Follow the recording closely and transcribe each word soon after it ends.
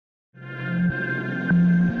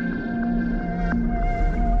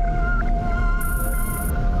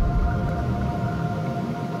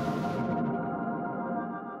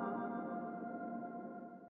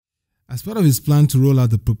As part of his plan to roll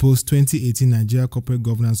out the proposed 2018 Nigeria Corporate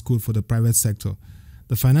Governance Code for the private sector,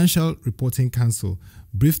 the Financial Reporting Council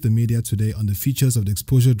briefed the media today on the features of the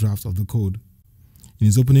exposure draft of the code. In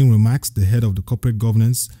his opening remarks, the head of the Corporate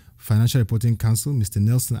Governance Financial Reporting Council, Mr.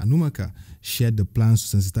 Nelson Anumaka, shared the plans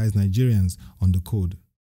to sensitize Nigerians on the code.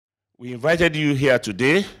 We invited you here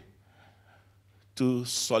today to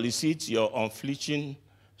solicit your unflinching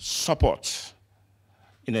support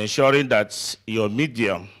in ensuring that your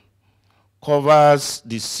medium covers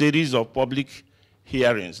the series of public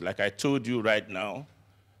hearings, like I told you right now,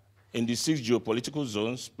 in the 6 geopolitical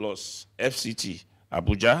zones plus FCT,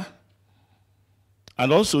 Abuja,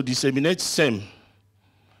 and also disseminate same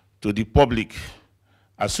to the public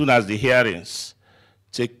as soon as the hearings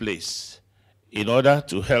take place in order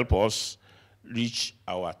to help us reach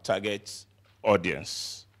our target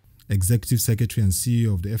audience. Executive Secretary and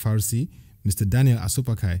CEO of the FRC, Mr. Daniel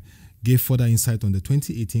Asopakai, gave further insight on the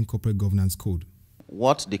 2018 Corporate Governance Code.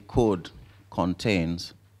 What the code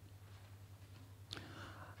contains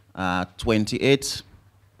are 28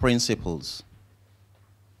 principles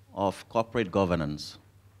of corporate governance,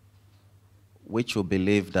 which we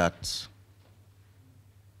believe that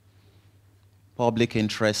public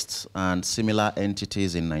interests and similar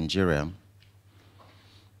entities in Nigeria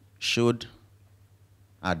should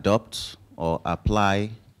adopt or apply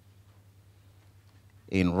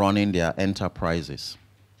in running their enterprises.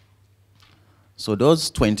 So those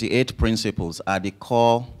 28 principles are the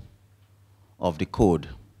core of the code.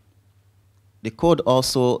 The code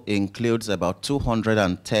also includes about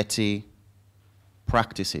 230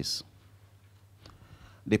 practices.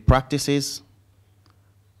 The practices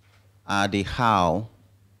are the how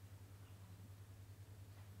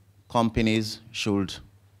companies should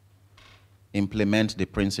implement the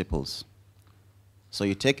principles. So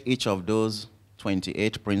you take each of those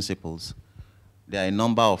 28 principles. There are a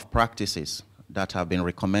number of practices that have been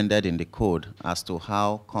recommended in the code as to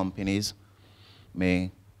how companies may,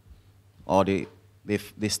 or the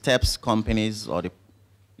steps companies, or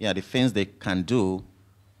the things they can do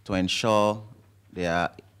to ensure they are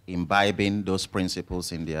imbibing those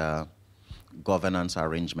principles in their governance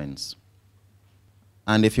arrangements.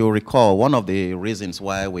 And if you recall, one of the reasons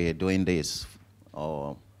why we're doing this,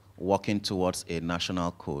 or working towards a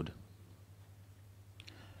national code,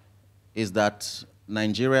 is that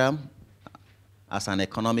Nigeria, as an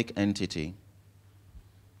economic entity,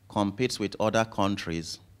 competes with other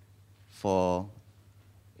countries for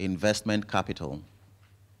investment capital,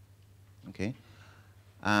 okay?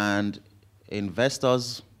 And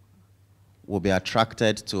investors will be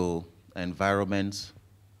attracted to environments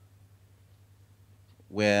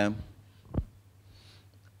where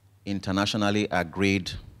internationally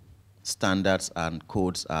agreed standards and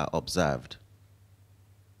codes are observed.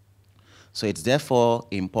 So it's therefore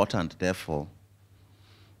important, therefore,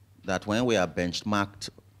 that when we are benchmarked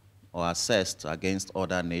or assessed against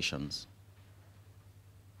other nations,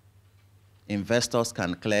 investors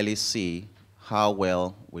can clearly see how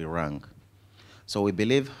well we rank. So we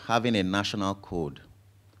believe having a national code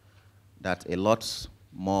that a lot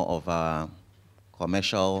more of our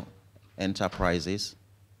commercial enterprises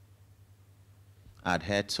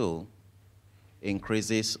adhere to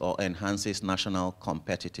increases or enhances national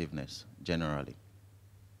competitiveness generally.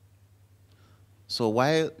 So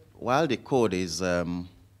while the code is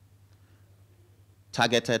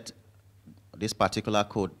targeted, this particular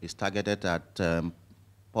code is targeted at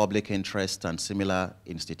public interest and similar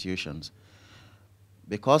institutions,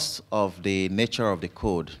 because of the nature of the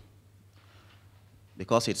code,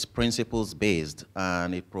 because it's principles-based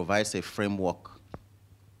and it provides a framework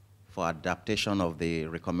for adaptation of the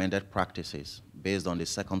recommended practices based on the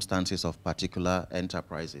circumstances of particular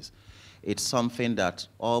enterprises, it's something that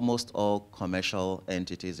almost all commercial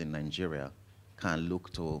entities in Nigeria can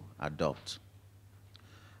look to adopt.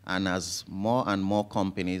 And as more and more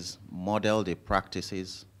companies model the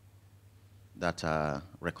practices that are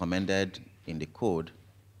recommended in the code,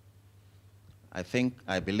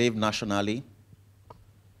 I believe nationally,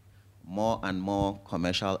 more and more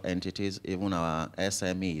commercial entities, even our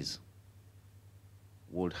SMEs,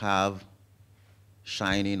 would have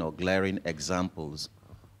shining or glaring examples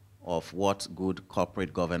of what good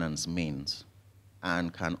corporate governance means,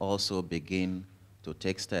 and can also begin to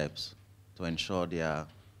take steps to ensure their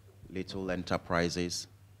little enterprises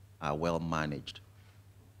are well managed.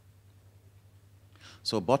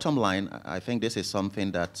 So bottom line, I think this is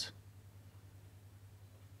something that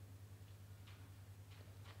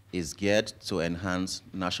is geared to enhance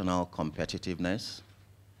national competitiveness.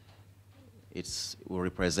 It will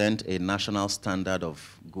represent a national standard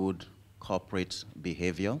of good corporate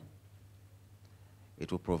behavior.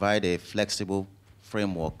 It will provide a flexible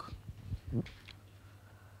framework.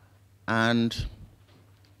 And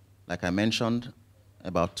like I mentioned,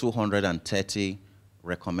 about 230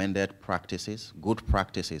 recommended practices, good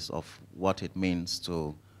practices of what it means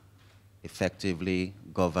to effectively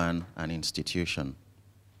govern an institution.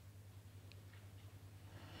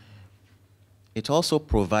 It also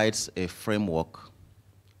provides a framework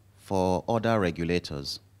for other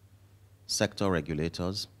regulators, sector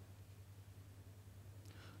regulators,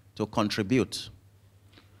 to contribute.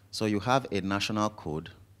 So you have a national code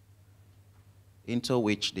into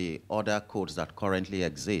which the other codes that currently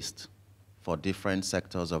exist for different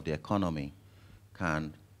sectors of the economy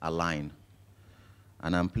can align.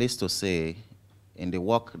 And I'm pleased to say, in the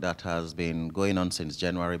work that has been going on since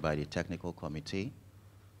January by the technical committee,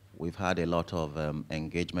 we've had a lot of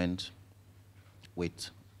engagement with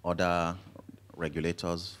other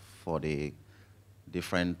regulators for the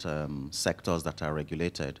different sectors that are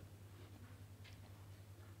regulated.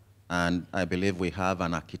 And I believe we have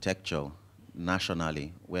an architecture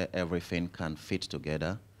nationally where everything can fit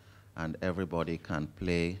together and everybody can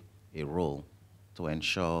play a role to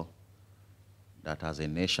ensure that as a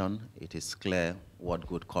nation, it is clear what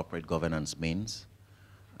good corporate governance means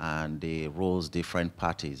and the roles different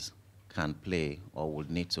parties can play or would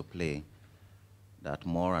need to play, that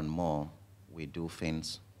more and more we do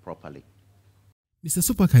things properly. Mr.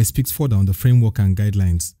 Sopakai speaks further on the framework and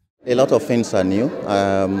guidelines. A lot of things are new.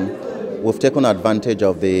 We've taken advantage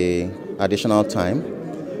of the additional time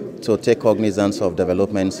to take cognizance of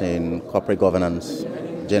developments in corporate governance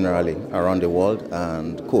generally around the world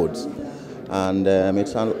and codes. And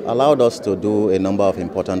it's allowed us to do a number of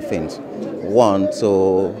important things. One,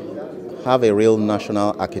 to have a real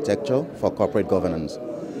national architecture for corporate governance.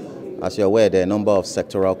 As you're aware, there are a number of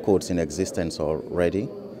sectoral codes in existence already.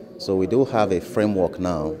 So we do have a framework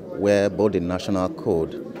now where both the national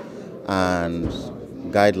code and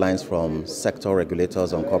guidelines from sector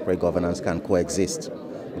regulators on corporate governance can coexist.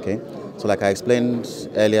 Okay? So like I explained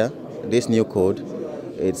earlier, this new code,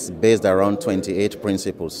 it's based around 28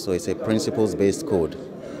 principles. So it's a principles-based code.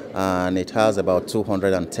 And it has about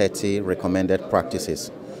 230 recommended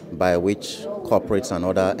practices by which corporates and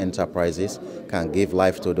other enterprises can give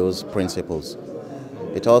life to those principles.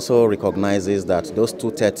 It also recognizes that those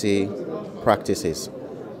 230 practices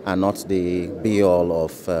are not the be-all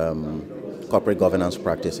of corporate governance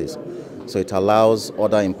practices. So it allows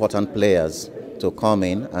other important players to come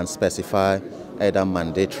in and specify either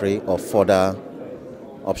mandatory or further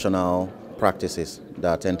optional practices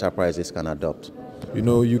that enterprises can adopt. You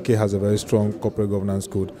know, UK has a very strong corporate governance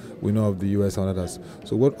code. We know of the US and others.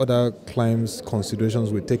 So what other claims,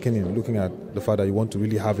 considerations were taken in looking at the fact that you want to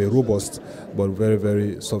really have a robust but very,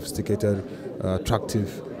 very sophisticated,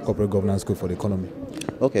 attractive corporate governance code for the economy?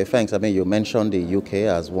 Okay, thanks. I mean, you mentioned the UK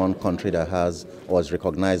as one country that was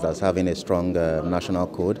recognized as having a strong national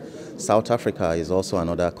code. South Africa is also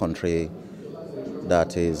another country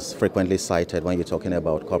that is frequently cited when you're talking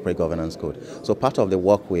about corporate governance code. So part of the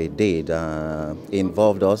work we did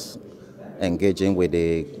involved us engaging with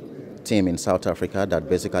the team in South Africa that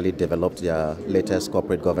basically developed their latest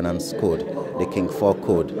corporate governance code, the King 4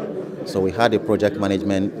 code. So we had the project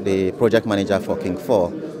manager for King 4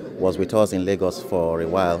 was with us in Lagos for a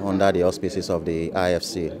while under the auspices of the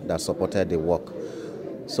IFC that supported the work.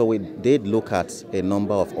 So we did look at a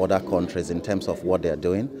number of other countries in terms of what they're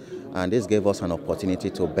doing, and this gave us an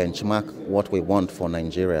opportunity to benchmark what we want for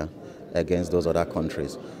Nigeria against those other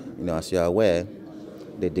countries. You know, as you are aware,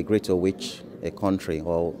 the degree to which a country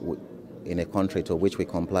or in a country to which we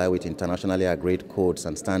comply with internationally agreed codes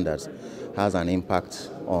and standards has an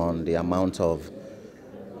impact on the amount of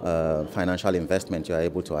financial investment you are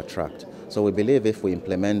able to attract. So we believe if we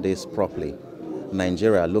implement this properly,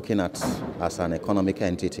 Nigeria, looking at as an economic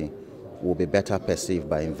entity, will be better perceived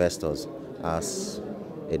by investors as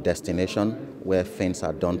a destination where things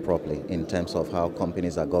are done properly in terms of how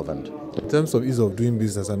companies are governed. In terms of ease of doing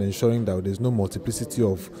business and ensuring that there's no multiplicity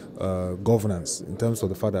of governance, in terms of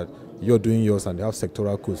the fact that you're doing yours and they have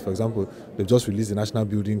sectoral codes. For example, they've just released the National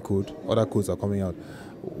Building Code, other codes are coming out.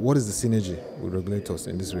 What is the synergy with regulators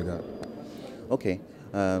in this regard? Okay,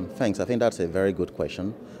 thanks. I think that's a very good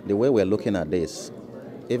question. The way we're looking at this,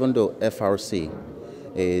 even though FRC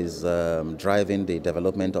is driving the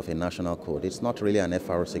development of a national code, it's not really an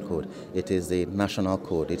FRC code. It is the national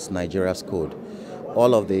code. It's Nigeria's code.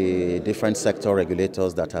 All of the different sector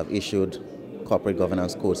regulators that have issued corporate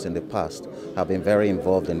governance codes in the past have been very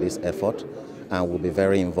involved in this effort and will be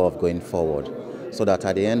very involved going forward, so that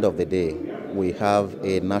at the end of the day, we have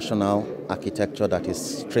a national architecture that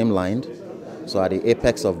is streamlined. So at the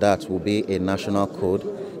apex of that will be a national code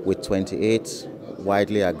with 28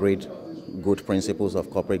 widely agreed good principles of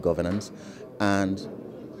corporate governance, and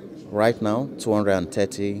right now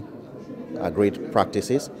 230 agreed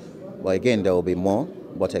practices. But again, there will be more.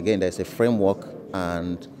 But again, there's a framework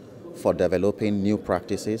and for developing new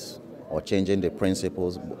practices or changing the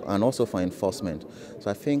principles, and also for enforcement. So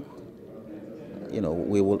I think,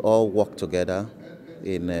 we will all work together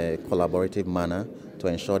in a collaborative manner to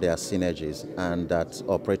ensure there are synergies and that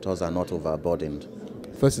operators are not overburdened.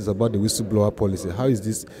 First is about the whistleblower policy. How is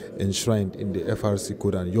this enshrined in the FRC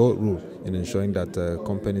code and your role in ensuring that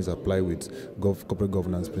companies apply with corporate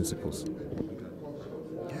governance principles?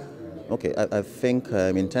 Okay, I think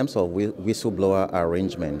in terms of whistleblower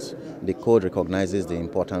arrangements, the code recognizes the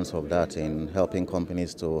importance of that in helping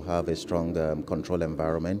companies to have a strong control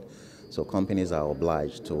environment. So companies are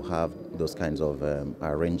obliged to have those kinds of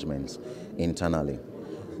arrangements internally.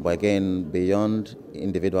 But again, beyond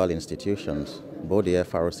individual institutions, both the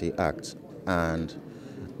FRC Act and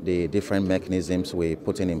the different mechanisms we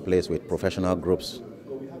put in place with professional groups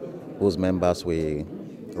whose members we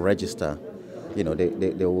register,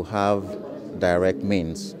 they will have direct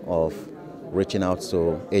means of reaching out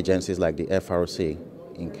to agencies like the FRC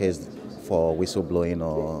in case for whistleblowing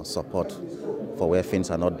or support for where things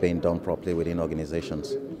are not being done properly within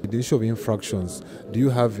organizations. The issue of infractions, do you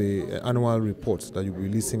have an annual report that you'll be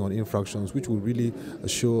releasing on infractions which will really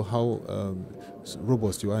show how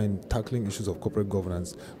robust you are in tackling issues of corporate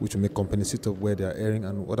governance, which will make companies sit up where they are erring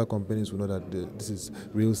and other companies will know that this is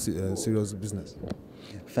real serious business?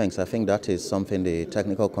 Thanks. I think that is something the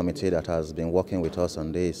technical committee that has been working with us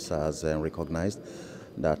on this has recognized,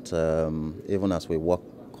 that even as we work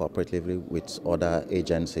cooperatively with other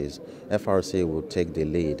agencies, FRC will take the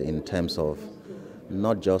lead in terms of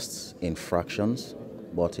not just infractions,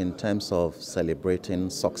 but in terms of celebrating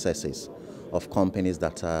successes of companies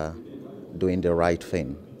that are doing the right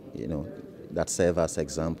thing, that serve as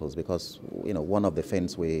examples. Because, one of the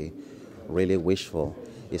things we really wish for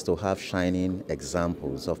is to have shining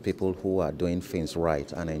examples of people who are doing things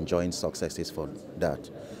right and enjoying successes for that,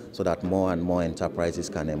 so that more and more enterprises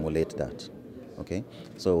can emulate that. Okay,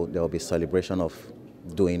 so there will be celebration of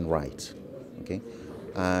doing right. Okay,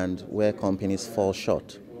 and where companies fall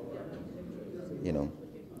short,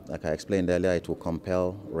 like I explained earlier, it will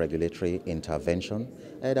compel regulatory intervention,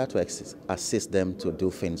 either to assist them to do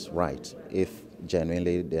things right if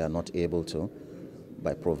genuinely they are not able to,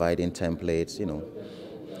 by providing templates.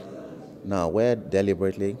 Now, where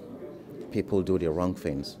deliberately people do the wrong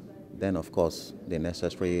things, then of course the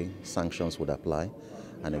necessary sanctions would apply.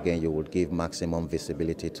 And again, you would give maximum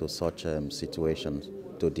visibility to such situations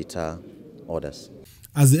to deter others.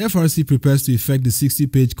 As the FRC prepares to effect the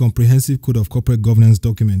 60-page comprehensive code of corporate governance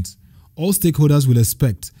document, all stakeholders will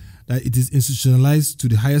expect that it is institutionalized to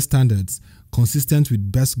the highest standards consistent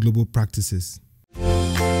with best global practices.